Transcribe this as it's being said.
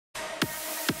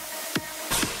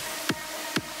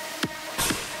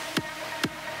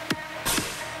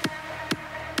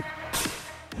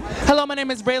Hello, my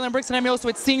name is Braylen and I'm also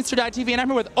with SCENESTERS.tv, and I'm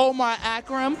here with Omar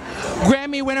Akram,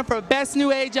 Grammy winner for Best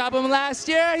New Age Album last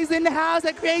year. He's in the house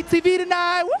at Create TV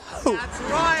tonight. Woo! That's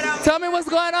right. Tell me what's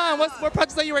going on. What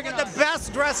projects are you working on? The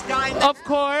best dressed guy in the Of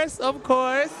course.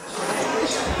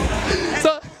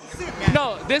 So,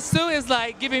 no, this suit is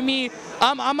like giving me,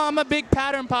 I'm a big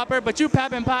pattern popper, but you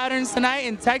popping patterns tonight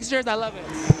in textures. I love it.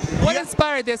 What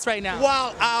inspired this right now?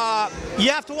 Well, you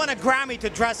have to win a Grammy to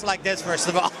dress like this, first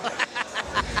of all.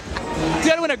 You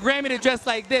gotta win a Grammy to dress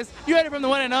like this. You heard it from the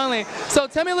one and only. So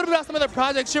tell me a little bit about some of the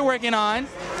projects you're working on.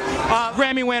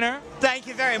 Grammy winner. Thank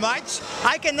you very much.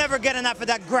 I can never get enough of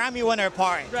that Grammy winner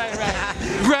part. Right.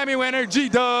 Grammy winner,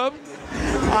 G-Dub.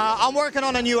 I'm working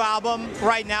on a new album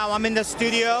right now. I'm in the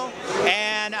studio,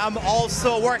 and I'm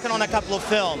also working on a couple of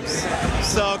films.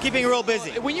 So keeping real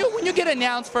busy. When you get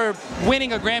announced for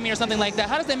winning a Grammy or something like that,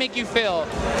 how does that make you feel?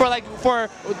 For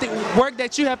the work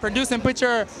that you have produced and put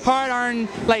your hard-earned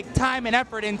time and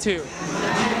effort into.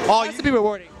 Oh, it has to be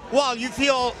rewarding. Well, you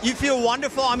feel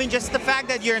wonderful. I mean, just the fact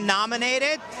that you're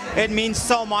nominated, it means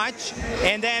so much.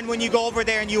 And then when you go over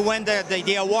there and you win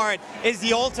the award, is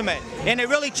the ultimate. And it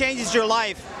really changes your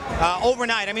life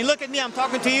overnight. I mean, look at me, I'm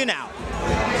talking to you now.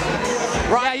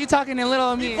 Right? Yeah, you talking to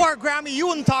little me. Before Grammy, you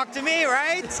wouldn't talk to me,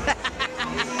 right?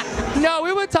 No,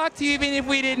 we would talk to you even if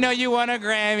we didn't know you won a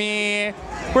Grammy.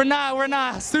 We're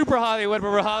not super Hollywood,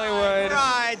 but we're Hollywood.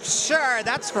 Right, sure,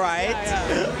 that's right.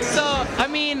 Yeah.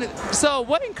 So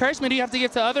what encouragement do you have to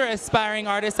give to other aspiring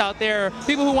artists out there,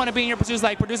 people who want to be in your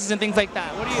producers and things like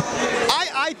that? What do you?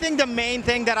 I think the main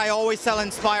thing that I always tell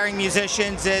inspiring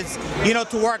musicians is,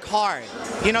 to work hard.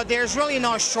 There's really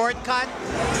no shortcut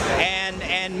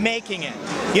and making it.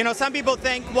 Some people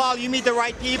think, well, you meet the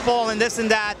right people and this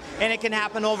and that, and it can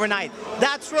happen overnight.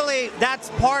 That's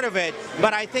part of it,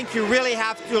 but I think you really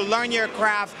have to learn your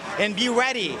craft and be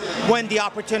ready when the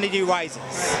opportunity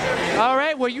rises. All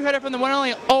right, well, you heard it from the one and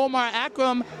only Omar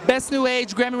Akram, Best New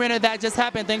Age Grammy winner that just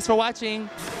happened. Thanks for watching.